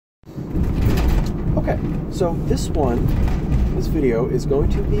Okay, so this video is going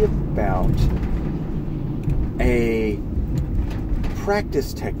to be about a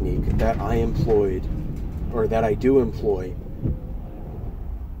practice technique that I employed, or that I do employ,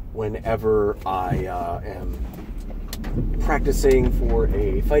 whenever I am practicing for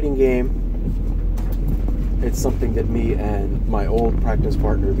a fighting game. It's something that me and my old practice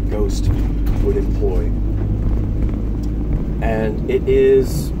partner, the Ghost, would employ. And it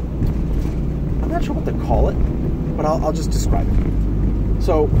is, I'm not sure what to call it, but I'll just describe it.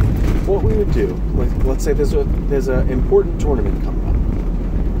 So, what we would do, let's say there's an important tournament coming up.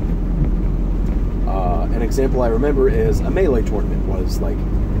 An example I remember is a Melee tournament was like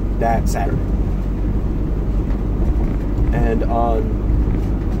that Saturday. And on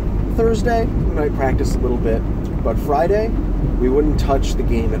Thursday, we might practice a little bit, but Friday, we wouldn't touch the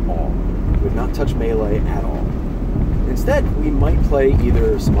game at all. We would not touch Melee at all. Instead, we might play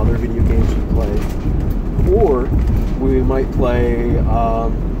either some other video games we play, or we might play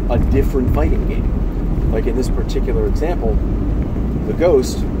a different fighting game. Like in this particular example, the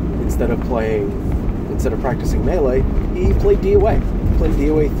Ghost, instead of practicing Melee, he played DOA. He played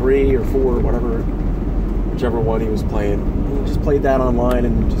DOA 3 or 4, whichever one he was playing. He just played that online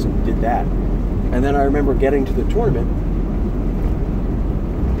and just did that. And then I remember getting to the tournament,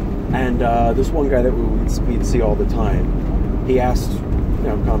 and this one guy that we'd see all the time, he asked,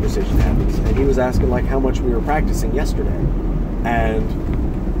 conversation happens, and he was asking like how much we were practicing yesterday, and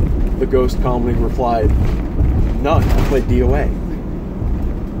the Ghost calmly replied, "None, I played DOA."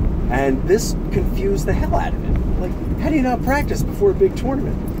 And this confused the hell out of him. Like, how do you not practice before a big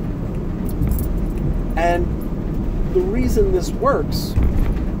tournament? And the reason this works,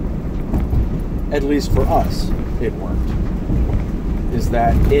 at least for us, it worked, is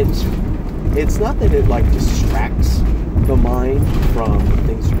that it's not that it like distracts the mind from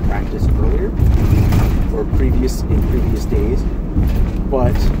things you practiced earlier or in previous days,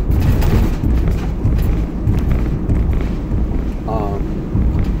 but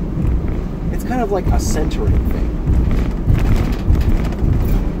it's kind of like a centering thing.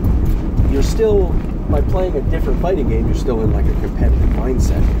 You're still, by playing a different fighting game, you're still in like a competitive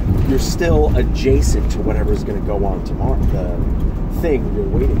mindset. You're still adjacent to whatever's going to go on tomorrow, the thing you're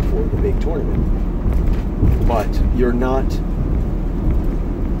waiting for, the big tournament. But you're not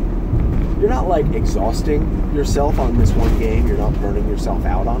like exhausting yourself on this one game. You're not burning yourself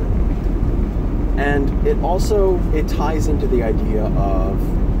out on it. And it ties into the idea of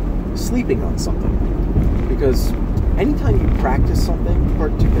sleeping on something. Because anytime you practice something,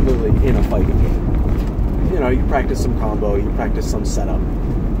 particularly in a fighting game, you practice some combo, you practice some setup,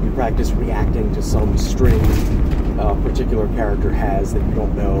 you practice reacting to some string a particular character has that you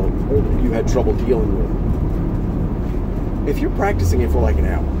don't know, or that you had trouble dealing with. If you're practicing it for like an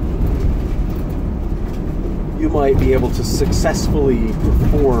hour, you might be able to successfully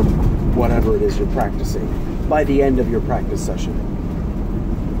perform whatever it is you're practicing by the end of your practice session.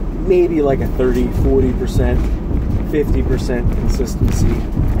 Maybe like a 30, 40%, 50% consistency.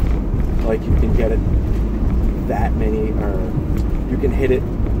 Like you can get it that many, or you can hit it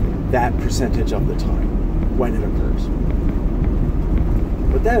that percentage of the time when it occurs.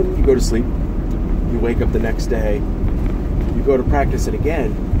 But then you go to sleep, you wake up the next day, you go to practice it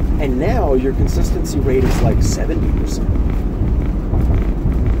again, and now your consistency rate is like 70%.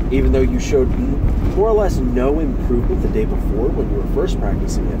 Even though you showed more or less no improvement the day before when you were first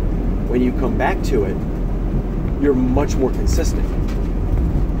practicing it, when you come back to it, you're much more consistent.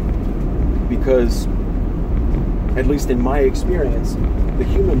 Because, at least in my experience, the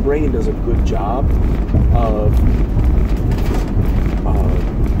human brain does a good job of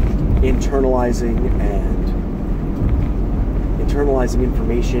internalizing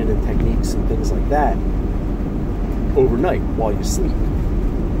information and techniques and things like that overnight while you sleep.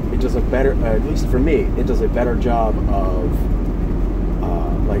 It does a better, at least for me, it does a better job of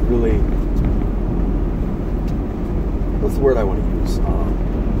really, what's the word I want to use?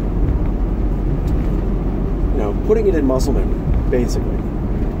 Putting it in muscle memory, basically.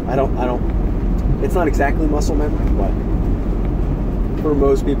 It's not exactly muscle memory, but for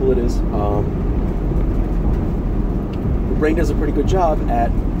most people it is. The brain does a pretty good job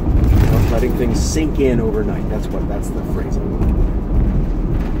at letting things sink in overnight. That's the phrase I want.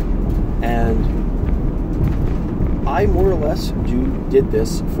 And I more or less did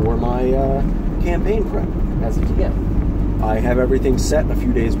this for my campaign prep as a DM. I have everything set a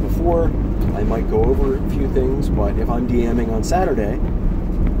few days before. I might go over a few things, but if I'm DMing on Saturday,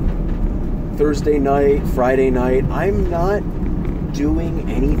 Thursday night, Friday night, I'm not doing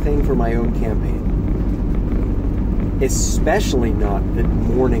anything for my own campaign. Especially not the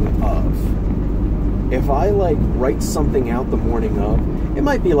morning of. if I like write something out the morning of, it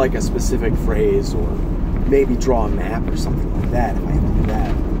might be like a specific phrase or maybe draw a map or something like that if I have to do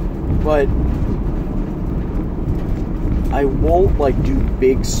that. But I won't like do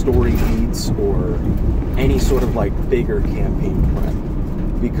big story beats or any sort of like bigger campaign prep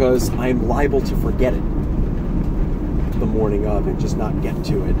because I'm liable to forget it the morning of and just not get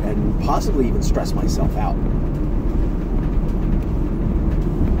to it and possibly even stress myself out.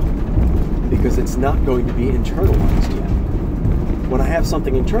 Because it's not going to be internalized yet. When I have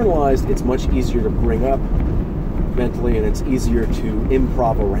something internalized, it's much easier to bring up mentally and it's easier to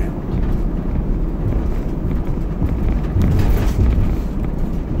improv around.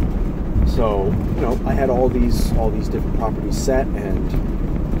 So, you know, I had all these different properties set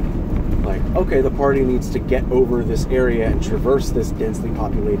and like, okay, the party needs to get over this area and traverse this densely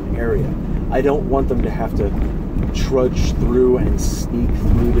populated area. I don't want them to have to trudge through and sneak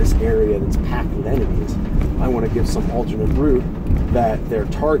through this area that's packed with enemies. I want to give some alternate route that their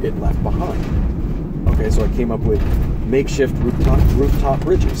target left behind. Okay, so I came up with makeshift rooftop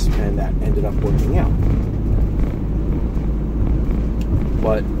bridges, and that ended up working out.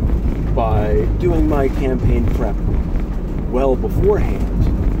 But by doing my campaign prep well beforehand,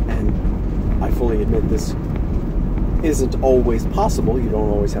 and I fully admit this isn't always possible. You don't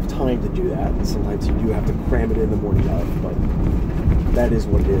always have time to do that. And sometimes you do have to cram it in the morning of, but that is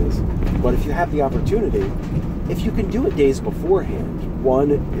what it is. But if you have the opportunity, if you can do it days beforehand, one,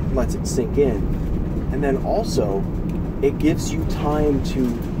 it lets it sink in, and then also it gives you time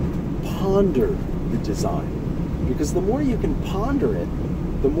to ponder the design. Because the more you can ponder it,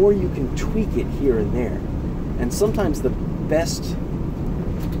 the more you can tweak it here and there. And sometimes the best,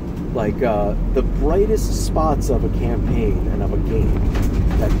 like the brightest spots of a campaign and of a game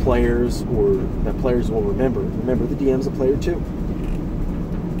that players will remember the DM's a player too.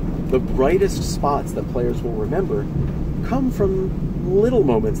 The brightest spots that players will remember come from little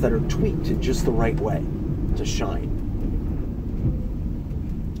moments that are tweaked in just the right way to shine.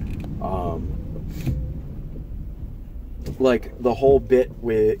 Like the whole bit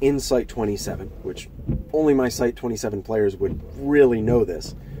with in Site 27, which only my Site 27 players would really know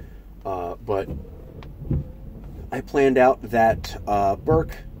this. But I planned out that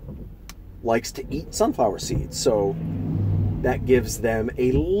Burke likes to eat sunflower seeds, so that gives them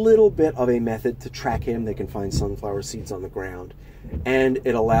a little bit of a method to track him. They can find sunflower seeds on the ground, and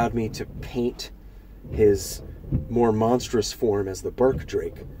it allowed me to paint his more monstrous form as the Burke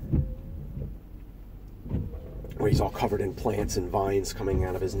Drake, where he's all covered in plants and vines coming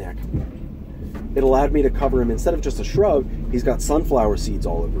out of his neck. It allowed me to cover him, instead of just a shrub, he's got sunflower seeds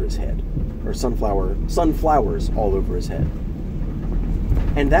all over his head. Or sunflowers all over his head.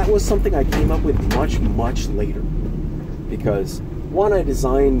 And that was something I came up with much, much later. Because, one, I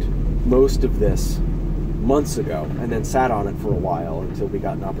designed most of this months ago, and then sat on it for a while until we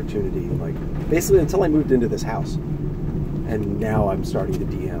got an opportunity, like, basically until I moved into this house. And now I'm starting to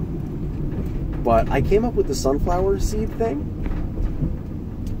DM. But I came up with the sunflower seed thing,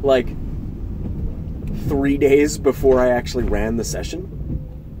 like, 3 days before I actually ran the session.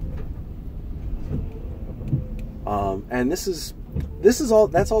 And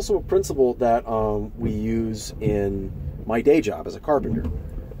that's also a principle that we use in my day job as a carpenter.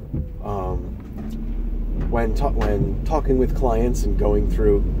 When talking with clients and going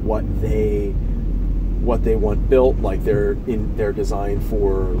through what they want built, like their design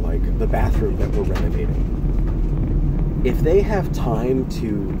for like the bathroom that we're renovating. If they have time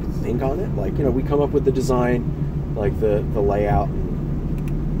to think on it, like, you know, we come up with the design, like the layout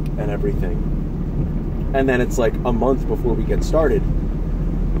and everything, and then it's like a month before we get started,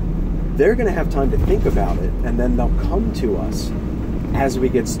 they're going to have time to think about it, and then they'll come to us as we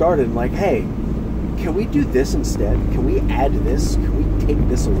get started and like, hey, can we do this instead? Can we add this? Can we take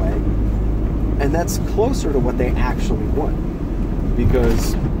this away? And that's closer to what they actually want.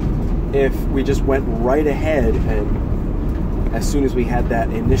 Because if we just went right ahead and as soon as we had that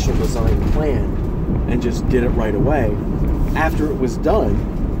initial design plan and just did it right away, after it was done,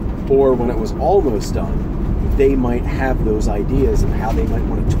 or when it was almost done, they might have those ideas of how they might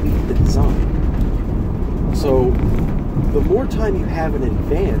want to tweak the design. So the more time you have in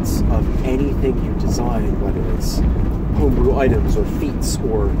advance of anything you design, whether it's homebrew items or feats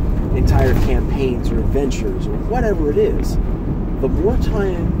or entire campaigns or adventures or whatever it is, the more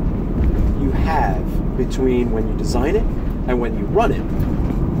time you have between when you design it and when you run it,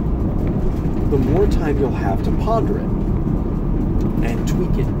 the more time you'll have to ponder it and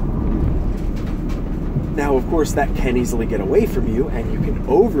tweak it. Now, of course, that can easily get away from you, and you can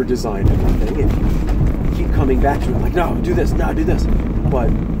over-design everything if you keep coming back to it, like, no, do this, no, do this. But,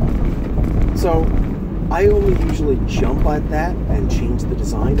 so, I only usually jump at that and change the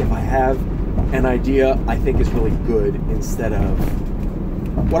design if I have an idea I think is really good, instead of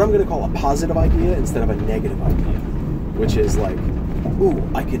what I'm going to call a positive idea instead of a negative idea, which is like, ooh,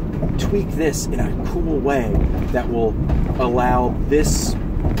 I could tweak this in a cool way that will allow this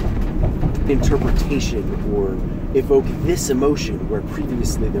interpretation or evoke this emotion where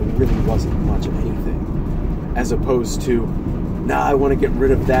previously there really wasn't much of anything, as opposed to, nah, I want to get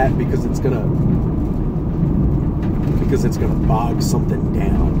rid of that because it's gonna bog something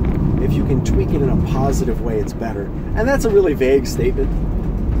down. If you can tweak it in a positive way, it's better. And that's a really vague statement,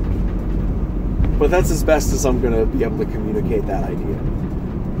 but that's as best as I'm going to be able to communicate that idea.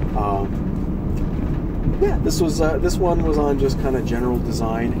 Yeah, this one was on just kind of general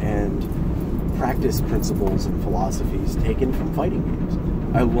design and practice principles and philosophies taken from fighting games.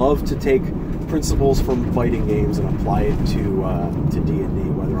 I love to take principles from fighting games and apply it to D&D,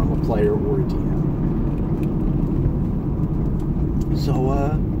 whether I'm a player or a DM. So,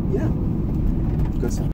 yeah, good stuff.